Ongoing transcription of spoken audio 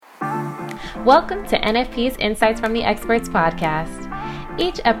Welcome to NFP's Insights from the Experts podcast.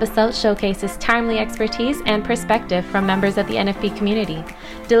 Each episode showcases timely expertise and perspective from members of the NFP community,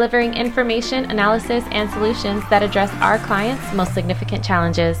 delivering information, analysis, and solutions that address our clients' most significant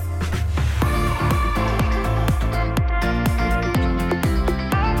challenges.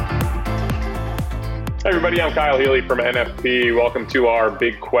 Hey everybody, I'm Kyle Healy from NFP. Welcome to our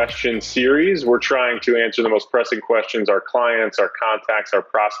Big Question series. We're trying to answer the most pressing questions our clients, our contacts, our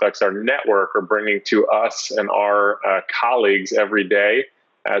prospects, our network are bringing to us and our colleagues every day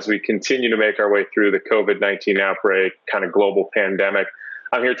as we continue to make our way through the COVID-19 outbreak, kind of global pandemic.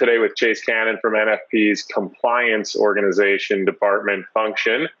 I'm here today with Chase Cannon from NFP's Compliance Organization Department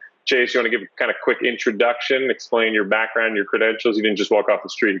function. Chase, you want to give a kind of quick introduction, explain your background, your credentials? You didn't just walk off the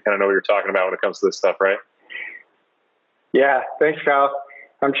street. You kind of know what you're talking about when it comes to this stuff, right? Yeah, thanks, Kyle.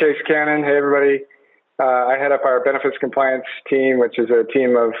 I'm Chase Cannon. Hey, everybody. I head up our benefits compliance team, which is a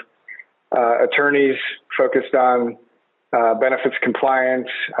team of attorneys focused on benefits compliance.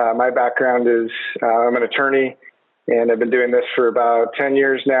 My background is I'm an attorney, and I've been doing this for about 10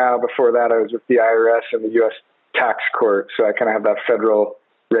 years now. Before that, I was with the IRS and the U.S. Tax Court, so I kind of have that federal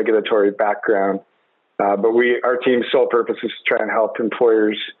regulatory background. But our team's sole purpose is to try and help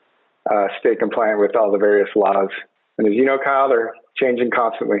employers stay compliant with all the various laws. And as you know, Kyle, they're changing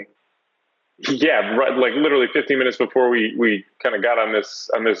constantly. Yeah, right. Like literally 15 minutes before we kind of got on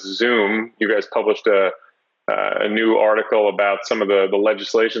this Zoom, you guys published a new article about some of the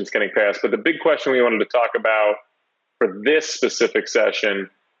legislations getting passed. But the big question we wanted to talk about for this specific session,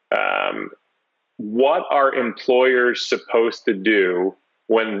 what are employers supposed to do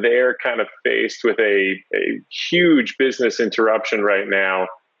when they're kind of faced with a huge business interruption right now?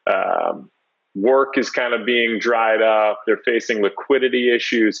 Work is kind of being dried up. They're facing liquidity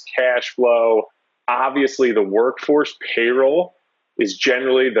issues, cash flow. Obviously, the workforce payroll is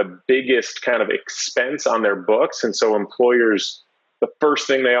generally the biggest kind of expense on their books. And so employers, the first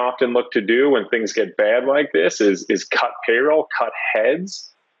thing they often look to do when things get bad like this is cut payroll, cut heads.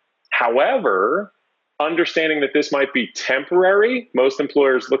 However, understanding that this might be temporary, most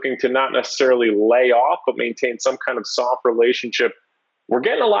employers looking to not necessarily lay off, but maintain some kind of soft relationship. We're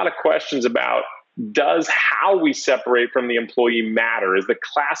getting a lot of questions about, does how we separate from the employee matter? Is the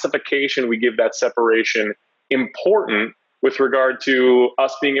classification we give that separation important with regard to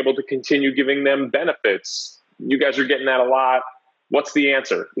us being able to continue giving them benefits? You guys are getting that a lot. What's the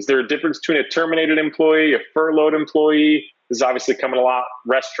answer? Is there a difference between a terminated employee, a furloughed employee? This is obviously coming a lot.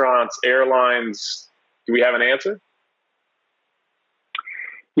 Restaurants, airlines. Do we have an answer?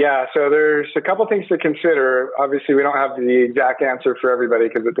 Yeah, so there's a couple things to consider. Obviously, we don't have the exact answer for everybody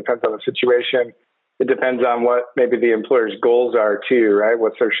because it depends on the situation. It depends on what maybe the employer's goals are too, right?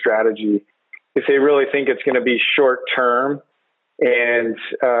 What's their strategy? If they really think it's going to be short term and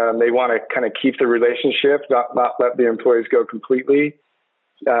they want to kind of keep the relationship, not let the employees go completely,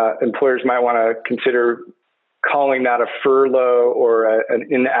 employers might want to consider calling that a furlough or an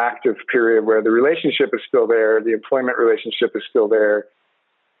inactive period where the relationship is still there, the employment relationship is still there,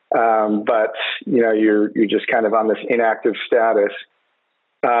 but you're just kind of on this inactive status.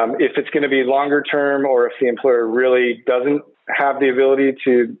 If it's going to be longer term, or if the employer really doesn't have the ability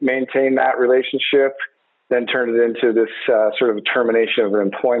to maintain that relationship, then turn it into this sort of termination of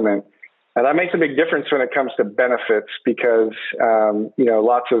employment. And that makes a big difference when it comes to benefits because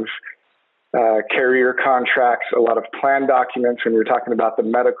lots of carrier contracts, a lot of plan documents, when you're talking about the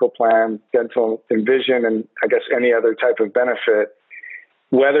medical plan, dental and vision, and I guess any other type of benefit,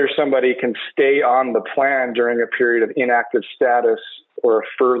 whether somebody can stay on the plan during a period of inactive status or a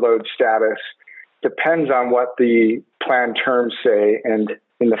furloughed status depends on what the plan terms say. And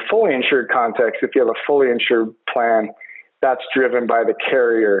in the fully insured context, if you have a fully insured plan, that's driven by the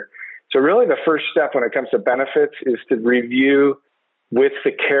carrier. So really the first step when it comes to benefits is to review with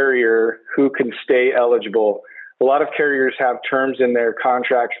the carrier who can stay eligible. A lot of carriers have terms in their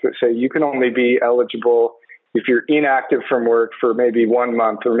contracts that say you can only be eligible if you're inactive from work for maybe 1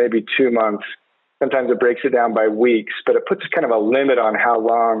 month or maybe 2 months. Sometimes it breaks it down by weeks, but it puts kind of a limit on how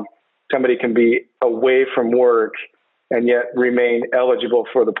long somebody can be away from work and yet remain eligible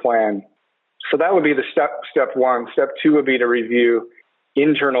for the plan. So that would be the step one. Step two would be to review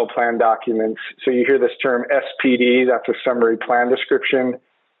internal plan documents. So you hear this term SPD, that's a summary plan description,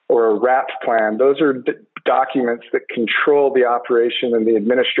 or a WRAP plan. Those are documents that control the operation and the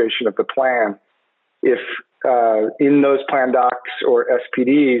administration of the plan. If in those plan docs or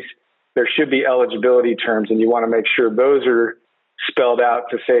SPDs, there should be eligibility terms, and you want to make sure those are spelled out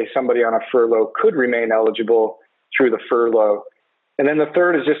to say somebody on a furlough could remain eligible through the furlough. And then the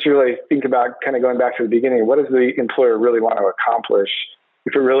third is just to really think about kind of going back to the beginning. What does the employer really want to accomplish?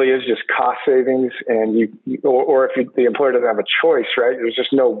 if it really is just cost savings and or if the employer doesn't have a choice, right? There's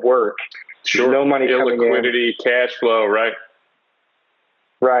just no work, sure. No money coming in. Liquidity, cash flow, right?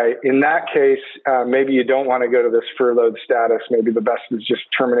 Right. In that case, maybe you don't want to go to this furloughed status. Maybe the best is just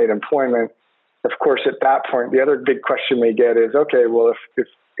terminate employment. Of course, at that point, the other big question we get is, okay, well,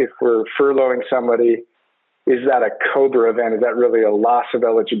 if we're furloughing somebody, is that a COBRA event? Is that really a loss of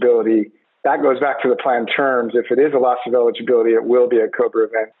eligibility? That goes back to the plan terms. If it is a loss of eligibility, it will be a COBRA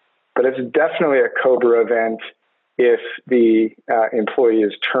event. But it's definitely a COBRA event if the employee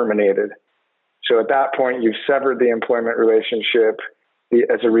is terminated. So at that point, you've severed the employment relationship.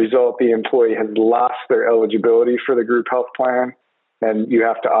 As a result, the employee has lost their eligibility for the group health plan, and you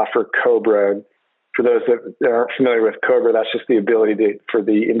have to offer COBRA. For those that aren't familiar with COBRA, that's just the ability for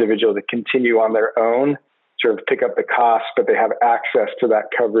the individual to continue on their own, sort of pick up the cost, but they have access to that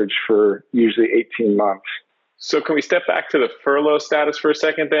coverage for usually 18 months. So can we step back to the furlough status for a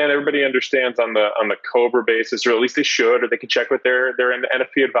second then? Everybody understands on the COBRA basis, or at least they should, or they can check with their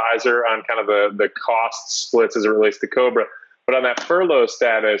NFP advisor on kind of the cost splits as it relates to COBRA. But on that furlough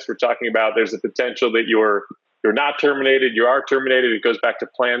status, we're talking about there's a potential that you're not terminated, you are terminated. It goes back to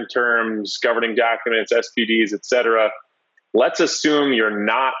plan terms, governing documents, SPDs, et cetera. Let's assume you're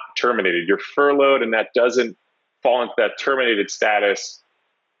not terminated. You're furloughed and that doesn't fall into that terminated status.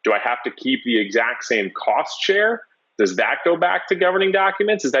 Do I have to keep the exact same cost share? Does that go back to governing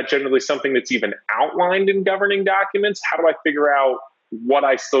documents? Is that generally something that's even outlined in governing documents? How do I figure out what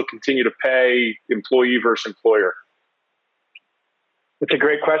I still continue to pay employee versus employer? It's a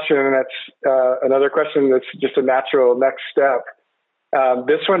great question, and that's another question that's just a natural next step.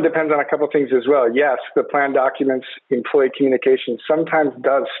 This one depends on a couple of things as well. Yes, the plan documents, employee communication sometimes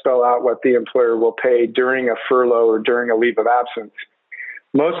does spell out what the employer will pay during a furlough or during a leave of absence.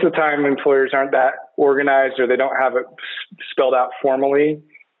 Most of the time, employers aren't that organized or they don't have it spelled out formally,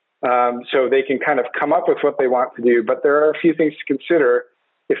 so they can kind of come up with what they want to do. But there are a few things to consider.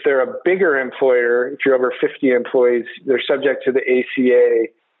 If they're a bigger employer, if you're over 50 employees, they're subject to the ACA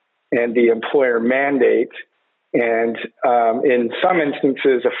and the employer mandate. And in some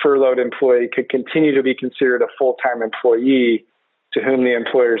instances, a furloughed employee could continue to be considered a full-time employee to whom the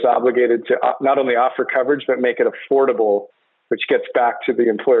employer is obligated to not only offer coverage, but make it affordable, which gets back to the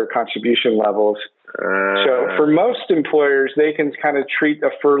employer contribution levels. So for most employers, they can kind of treat a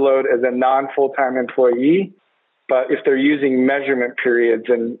furloughed as a non-full-time employee. But if they're using measurement periods,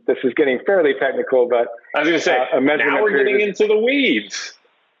 and this is getting fairly technical, but I was going to say, now we're getting into the weeds.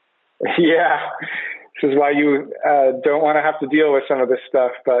 Yeah, this is why you don't want to have to deal with some of this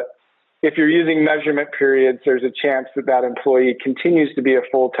stuff. But if you're using measurement periods, there's a chance that that employee continues to be a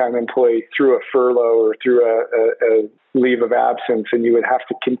full-time employee through a furlough or through a leave of absence, and you would have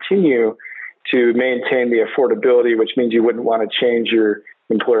to continue to maintain the affordability, which means you wouldn't want to change your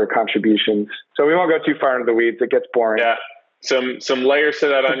employer contributions. So we won't go too far into the weeds. It gets boring. Yeah. Some layers to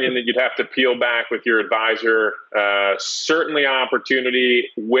that onion that you'd have to peel back with your advisor. Certainly an opportunity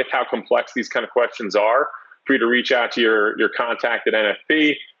with how complex these kind of questions are for you to reach out to your contact at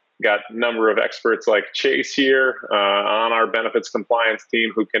NFP. Got a number of experts like Chase here on our benefits compliance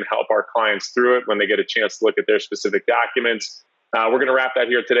team who can help our clients through it when they get a chance to look at their specific documents. We're going to wrap that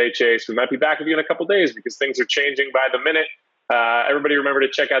here today, Chase. We might be back with you in a couple of days because things are changing by the minute. Everybody remember to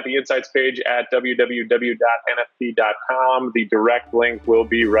check out the Insights page at www.nfp.com. The direct link will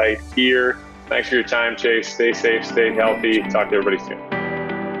be right here. Thanks for your time, Chase. Stay safe, stay healthy. Talk to everybody soon.